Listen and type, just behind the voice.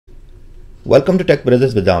Welcome to Tech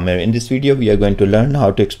Brothers with Amir. In this video, we are going to learn how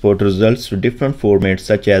to export results to different formats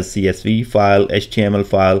such as CSV file, HTML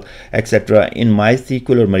file, etc. in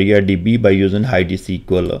MySQL or MariaDB by using Heidi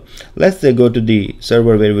SQL. Let's go to the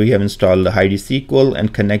server where we have installed the Heidi SQL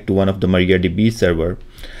and connect to one of the MariaDB server.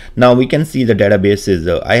 Now we can see the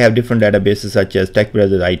databases. I have different databases such as Tech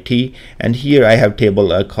Brothers IT, and here I have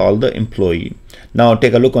table called the employee. Now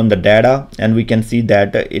take a look on the data and we can see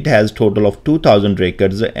that it has total of 2000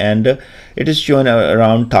 records and it is shown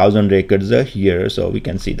around 1000 records here, so we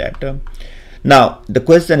can see that. Now the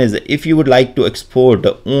question is, if you would like to export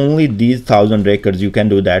only these 1000 records, you can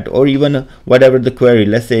do that, or even whatever the query.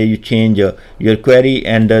 Let's say you change your query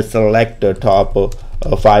and select top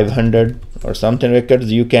 500 or something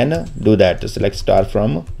records, you can do that. Select start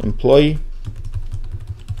from employee,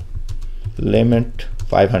 limit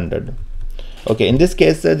 500. Okay, in this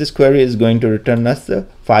case this query is going to return us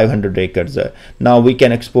 500 records. Now we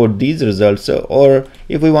can export these results, or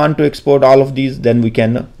if we want to export all of these, then we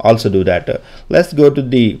can also do that. Let's go to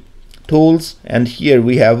the tools, and here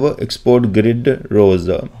we have export grid rows.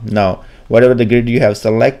 Now whatever the grid you have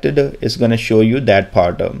selected is going to show you that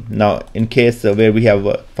part. Now in case where we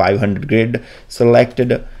have 500 grid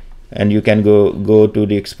selected, and you can go to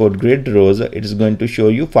the export grid rows, it is going to show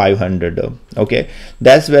you 500. Okay,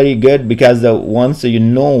 that's very good, because once you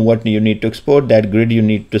know what you need to export, that grid you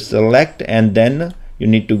need to select, and then you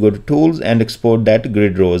need to go to tools and export that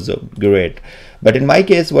grid rows. Great. But in my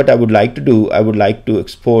case, what I would like to do, I would like to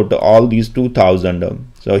export all these 2000.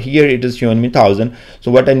 So here it is showing me 1000.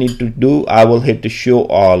 So what I need to do, I will hit show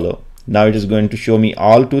all. Now it is going to show me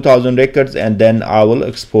all 2000 records, and then I will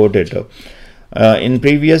export it. In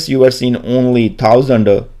previous you were seeing only 1000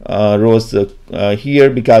 rows here,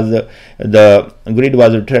 because the grid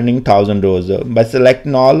was returning 1000 rows. By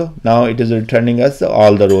selecting all, now it is returning us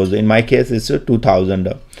all the rows. In my case it's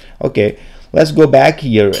 2000. Okay, let's go back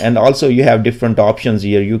here, and also you have different options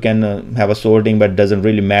here. You can have a sorting, but doesn't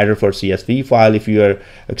really matter for CSV file if you are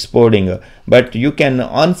exporting, but you can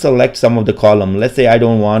unselect some of the column. Let's say I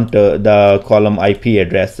don't want the column IP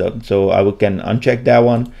address, so I can uncheck that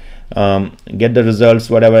one, get the results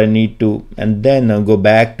whatever I need to, and then go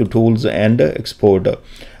back to tools and export.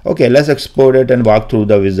 Okay, let's export it and walk through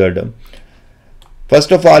the wizard.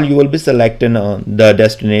 First of all, you will be selecting the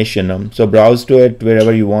destination, so browse to it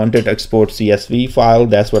wherever you want it. Export CSV file,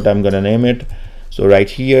 that's what I'm gonna name it. So right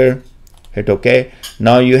here, hit OK.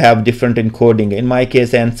 Now you have different encoding. In my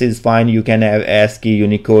case, ANSI is fine. You can have ASCII,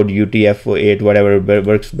 Unicode, UTF-8, whatever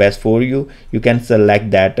works best for you. You can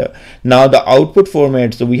select that. Now the output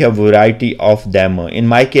formats, so we have variety of them. In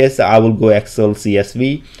my case, I will go Excel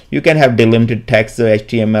CSV. You can have delimited text,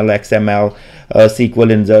 HTML, XML,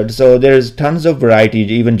 SQL insert. So there's tons of variety,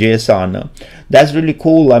 even JSON. That's really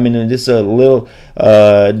cool. I mean, this little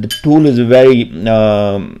the tool is very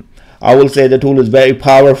I will say the tool is very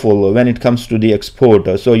powerful when it comes to the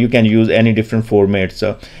export. So you can use any different formats.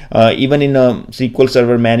 Even in a SQL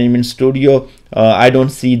Server Management Studio, I don't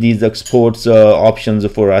see these exports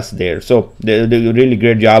options for us there. So they really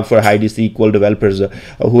great job for Heidi SQL developers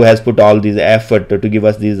who has put all these effort to give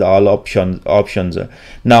us these all options.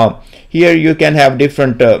 Now here you can have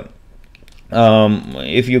different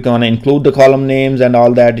if you can include the column names and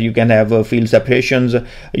all that, you can have field separations,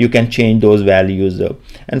 you can change those values,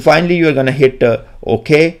 and finally you are going to hit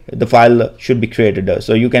OK. The file should be created.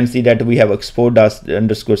 So you can see that we have export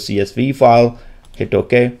underscore CSV file. Hit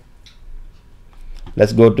OK.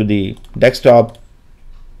 Let's go to the desktop,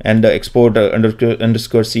 and the export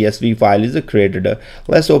underscore CSV file is created.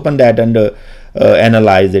 Let's open that and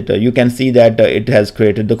analyze it. You can see that it has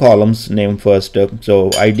created the columns name first, so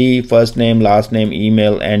ID, first name, last name,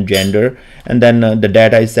 email, and gender, and then the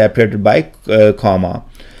data is separated by comma.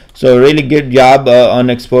 So really good job on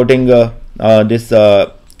exporting this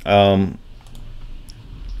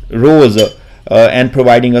rows and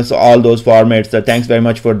providing us all those formats. Thanks very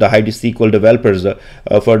much for the Heidi SQL developers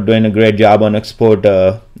for doing a great job on export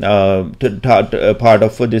part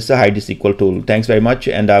of this Heidi SQL tool. Thanks very much,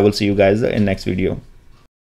 and I will see you guys in next video.